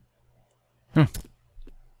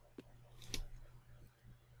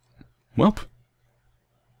 Welp.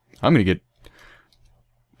 I'm gonna get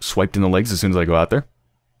swiped in the legs as soon as I go out there.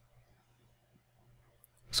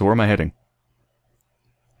 So where am I heading?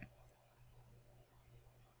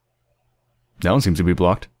 That one seems to be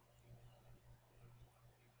blocked.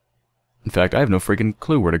 In fact, I have no freaking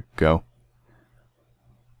clue where to go.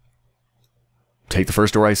 Take the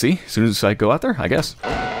first door I see as soon as I go out there, I guess.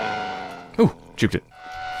 Oh, juked it.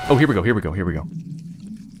 Oh, here we go, here we go, here we go.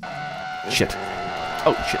 Shit.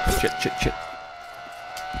 Oh, shit.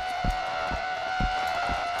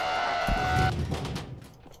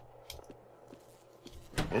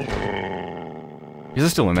 Is it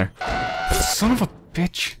still in there? Son of a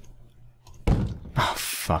bitch. Oh,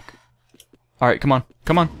 fuck. Alright, come on.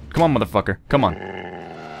 Come on, motherfucker. Come on.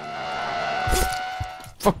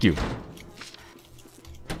 Fuck you.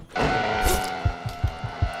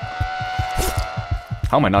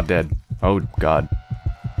 How am I not dead? Oh, God.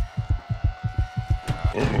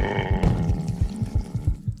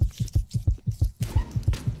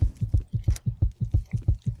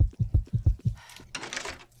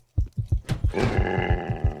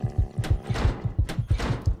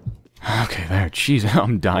 Okay, there. Jeez,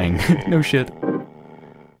 I'm dying. No shit.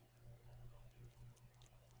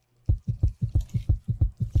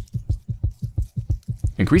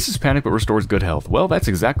 Increases panic but restores good health. Well, that's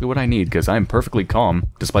exactly what I need, because I'm perfectly calm,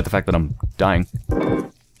 despite the fact that I'm dying.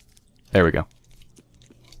 There we go.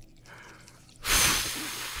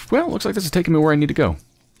 Well, looks like this is taking me where I need to go.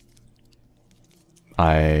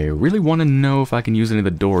 I really want to know if I can use any of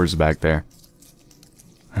the doors back there.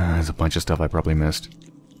 There's a bunch of stuff I probably missed.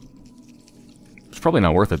 It's probably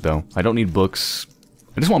not worth it, though. I don't need books.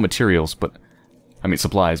 I just want materials, but... I mean,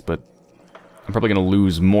 supplies, but... I'm probably going to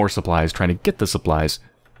lose more supplies trying to get the supplies.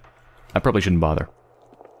 I probably shouldn't bother.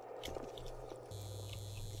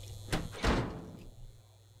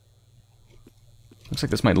 Looks like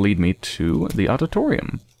this might lead me to the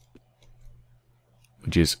auditorium.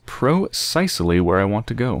 Which is precisely where I want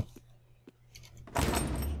to go.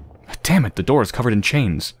 Damn it, the door is covered in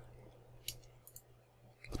chains.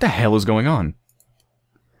 What the hell is going on?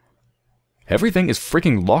 Everything is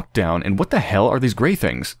freaking locked down, and what the hell are these gray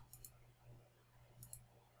things?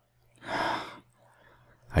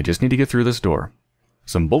 I just need to get through this door.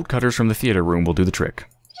 Some bolt cutters from the theater room will do the trick.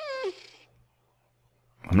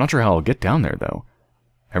 I'm not sure how I'll get down there, though.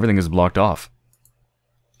 Everything is blocked off.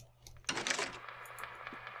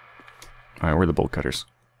 Alright, where are the bolt cutters?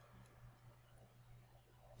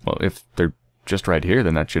 Well, if they're just right here,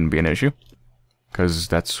 then that shouldn't be an issue. Because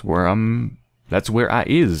that's where I'm... That's where I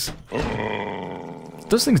is.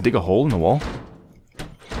 Those things dig a hole in the wall?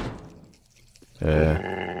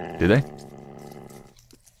 Did they?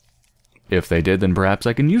 If they did, then perhaps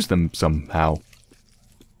I can use them somehow.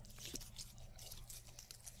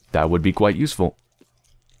 That would be quite useful.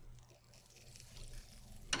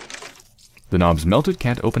 The knob's melted,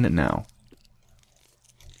 can't open it now.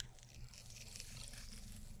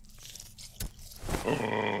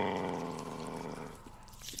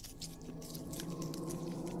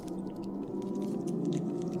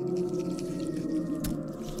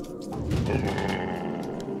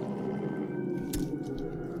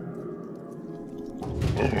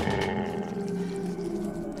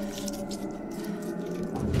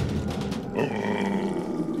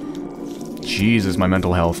 Jesus, my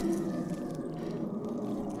mental health.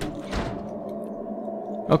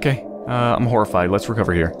 Okay, I'm horrified. Let's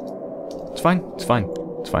recover here. It's fine, it's fine,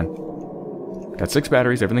 it's fine. Got 6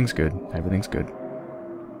 batteries, everything's good. Everything's good.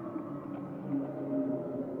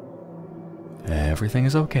 Everything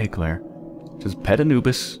is okay, Claire. Just pet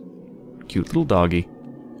Anubis. Cute little doggy.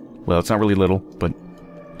 Well, it's not really little, but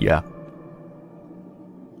yeah.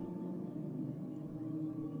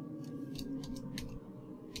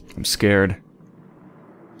 I'm scared.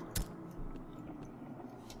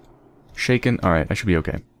 Shaken. Alright, I should be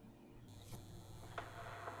okay.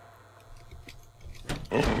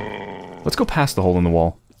 Let's go past the hole in the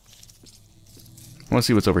wall. I want to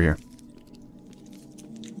see what's over here.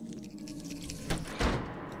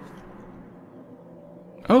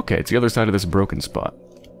 Okay, it's the other side of this broken spot.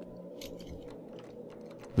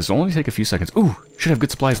 This will only take a few seconds. Ooh, should have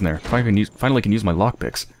good supplies in there. Finally can use my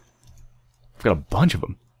lockpicks. I've got a bunch of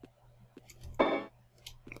them.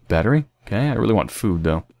 Battery? Okay, I really want food,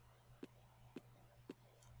 though.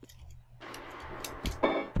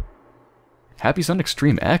 Happy Sun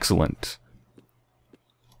Extreme, excellent.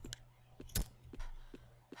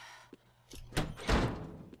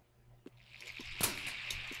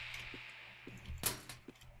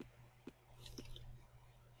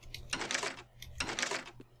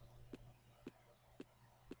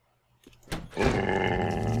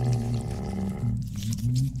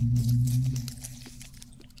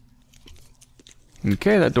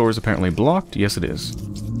 Okay, that door is apparently blocked. Yes, it is.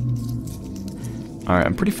 Alright,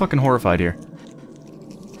 I'm pretty fucking horrified here.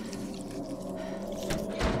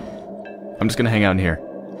 I'm just gonna hang out in here.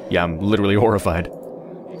 Yeah, I'm literally horrified.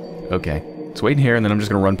 Okay. Let's wait in here, and then I'm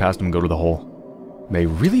just gonna run past them and go to the hole. They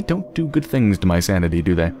really don't do good things to my sanity,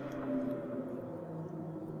 do they?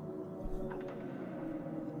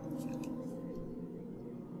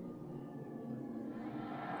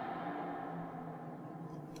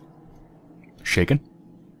 Shaken?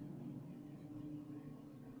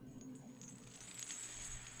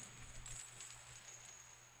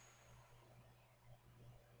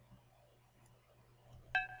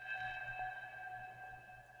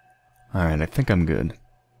 Alright, I think I'm good.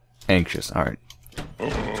 Anxious, alright.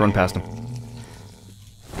 Let's run past him.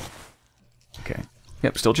 Okay.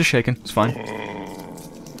 Yep, still just shaken. It's fine.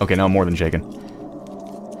 Okay, now I'm more than shaken.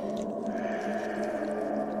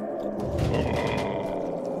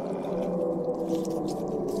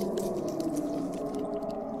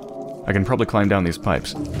 I can probably climb down these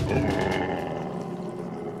pipes. What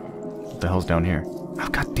the hell's down here? Oh,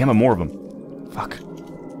 god damn it, more of them. Fuck.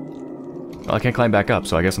 Well, I can't climb back up,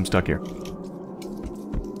 so I guess I'm stuck here.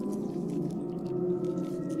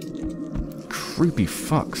 Creepy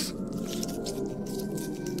fucks.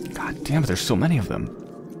 God damn it, there's so many of them.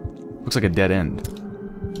 Looks like a dead end.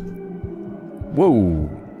 Whoa.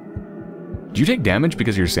 Do you take damage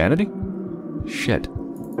because of your sanity? Shit.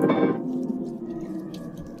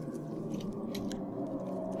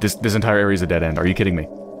 This entire area is a dead end. Are you kidding me?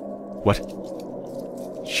 What?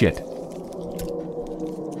 Shit.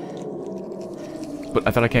 But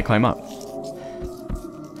I thought I can't climb up.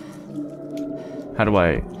 How do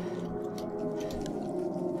I...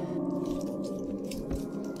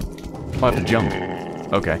 Oh, I have to jump.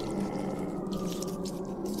 Okay.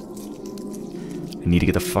 I need to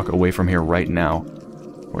get the fuck away from here right now.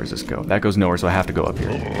 Where does this go? That goes nowhere, so I have to go up here.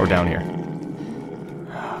 Or down here.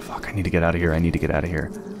 Oh, fuck, I need to get out of here. I need to get out of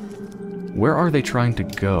here. Where are they trying to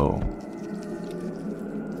go?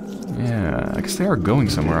 Yeah, I guess they are going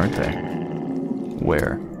somewhere, aren't they?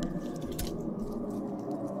 Where?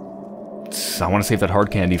 I want to save that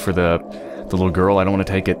hard candy for the little girl. I don't want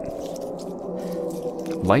to take it.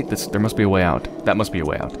 Light? There must be a way out. That must be a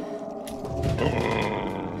way out.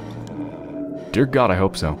 Dear God, I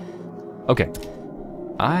hope so. Okay.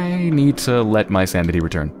 I need to let my sanity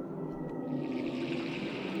return.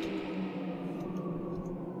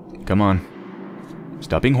 Come on.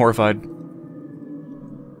 Stop being horrified.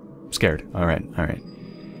 I'm scared. Alright, alright.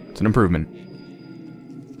 It's an improvement.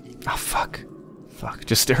 Oh, fuck. Fuck.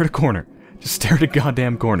 Just stare at a corner. Just stare at a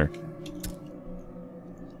goddamn corner.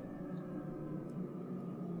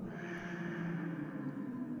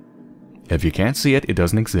 If you can't see it, it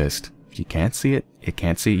doesn't exist. If you can't see it, it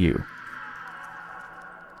can't see you.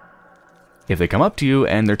 If they come up to you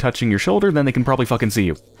and they're touching your shoulder, then they can probably fucking see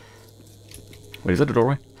you. Wait, is that a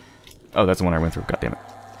doorway? Oh, that's the one I went through. God damn it.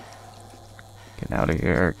 Get out of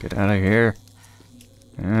here. Get out of here.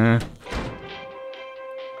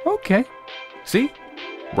 Okay. See?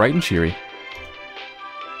 Bright and cheery.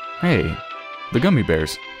 Hey, the gummy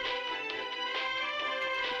bears.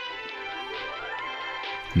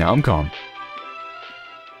 Now I'm calm.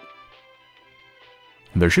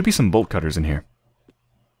 There should be some bolt cutters in here.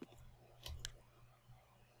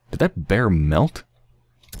 Did that bear melt?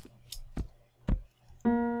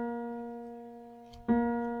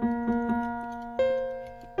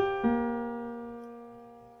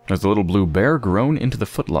 Has the little blue bear grown into the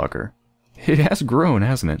footlocker? It has grown,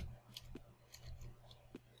 hasn't it?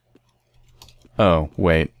 Oh,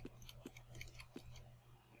 wait.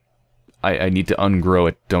 I need to ungrow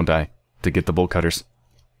it, don't I? To get the bolt cutters.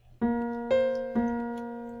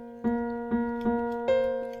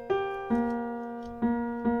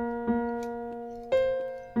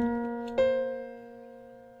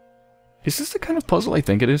 Is this the kind of puzzle I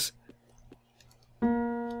think it is?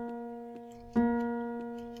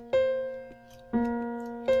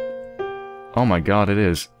 Oh my god, it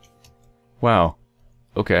is. Wow.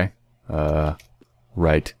 Okay.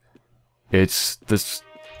 Right. It's this...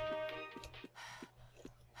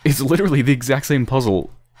 It's literally the exact same puzzle.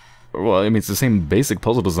 Well, I mean, it's the same basic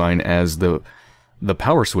puzzle design as the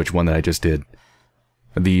power switch one that I just did.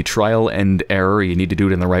 The trial and error, you need to do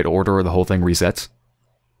it in the right order or the whole thing resets.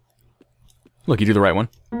 Look, you do the right one.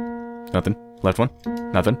 Nothing. Left one.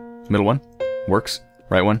 Nothing. Middle one. Works.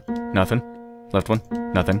 Right one. Nothing. Left one.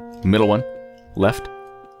 Nothing. Middle one. Left.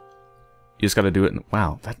 You just gotta do it.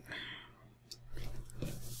 Wow, that...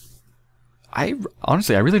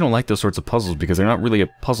 Honestly, I really don't like those sorts of puzzles because they're not really a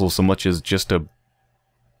puzzle so much as just a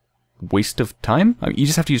waste of time. I mean, you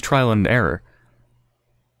just have to use trial and error.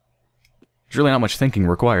 There's really not much thinking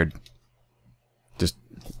required. Just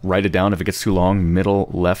write it down. If it gets too long, middle,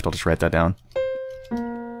 left, I'll just write that down.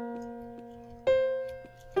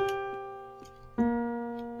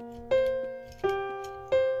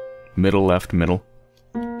 Middle, left, middle.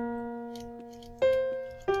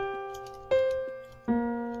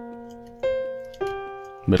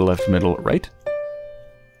 Middle, left, middle, right.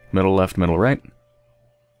 Middle, left, middle, right.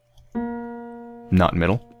 Not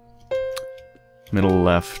middle. Middle,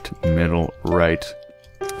 left, middle, right,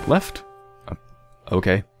 left.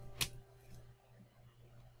 Okay.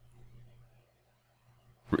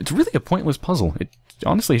 It's really a pointless puzzle. It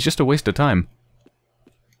honestly is just a waste of time.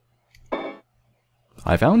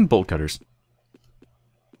 I found bolt cutters.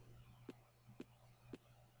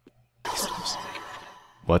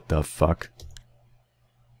 What the fuck?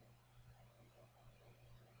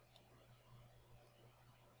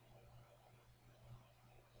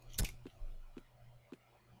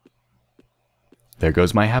 There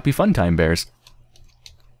goes my happy fun time bears.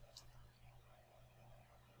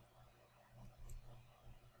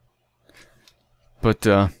 But,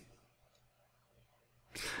 yeah,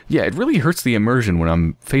 it really hurts the immersion when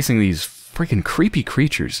I'm facing these freaking creepy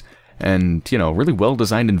creatures. And, you know, really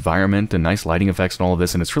well-designed environment and nice lighting effects and all of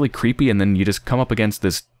this, and it's really creepy, and then you just come up against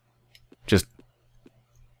this just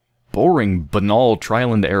boring, banal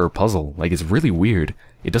trial-and-error puzzle. Like, it's really weird.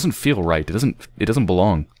 It doesn't feel right. It doesn't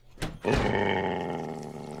belong.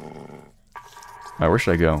 Alright, where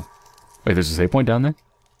should I go? Wait, there's a save point down there?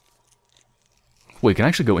 Wait, can I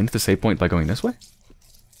actually go into the save point by going this way?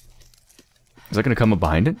 Is that gonna come up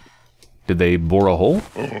behind it? Did they bore a hole?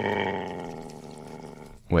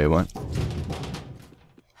 Wait, what?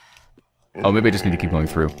 Oh, maybe I just need to keep going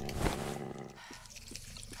through.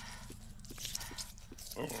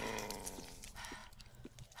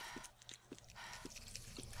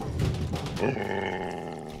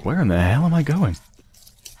 Where in the hell am I going?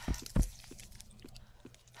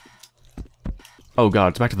 Oh god,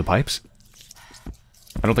 it's back to the pipes?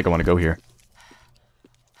 I don't think I want to go here.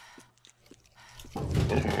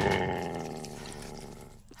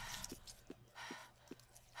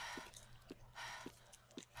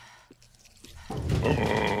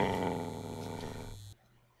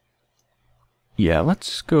 Yeah,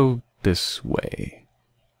 let's go this way.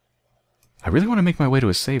 I really want to make my way to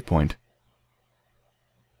a save point.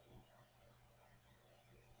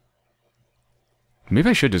 Maybe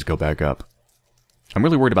I should just go back up. I'm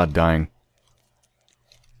really worried about dying.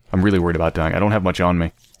 I'm really worried about dying. I don't have much on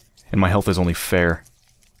me. And my health is only fair.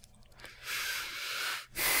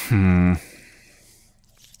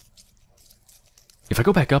 If I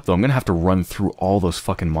go back up, though, I'm gonna have to run through all those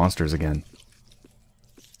fucking monsters again.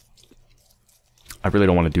 I really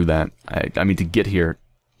don't want to do that. I mean, to get here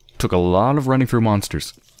took a lot of running through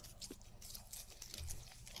monsters.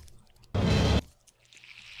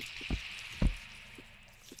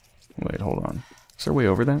 Wait, hold on. Is there a way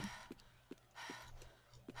over that?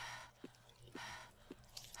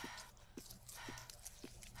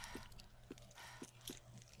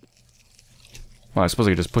 Well, I suppose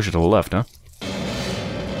I could just push it to the left, huh?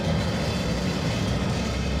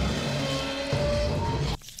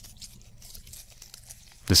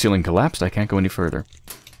 The ceiling collapsed, I can't go any further.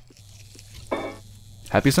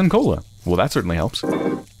 Happy Sun Cola. Well, that certainly helps.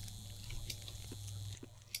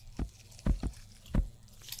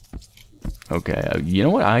 Okay, you know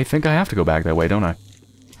what? I think I have to go back that way, don't I?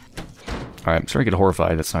 Alright, I'm starting to get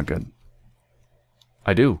horrified. That's not good.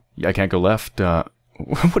 I do. I can't go left.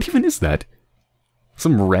 What even is that?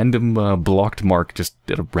 Some random blocked mark just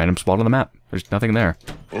at a random spot on the map. There's nothing there.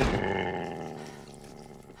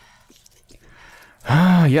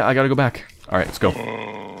 Yeah, I gotta go back. Alright, let's go.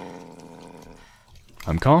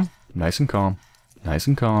 I'm calm. Nice and calm. Nice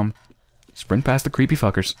and calm. Sprint past the creepy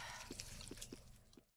fuckers.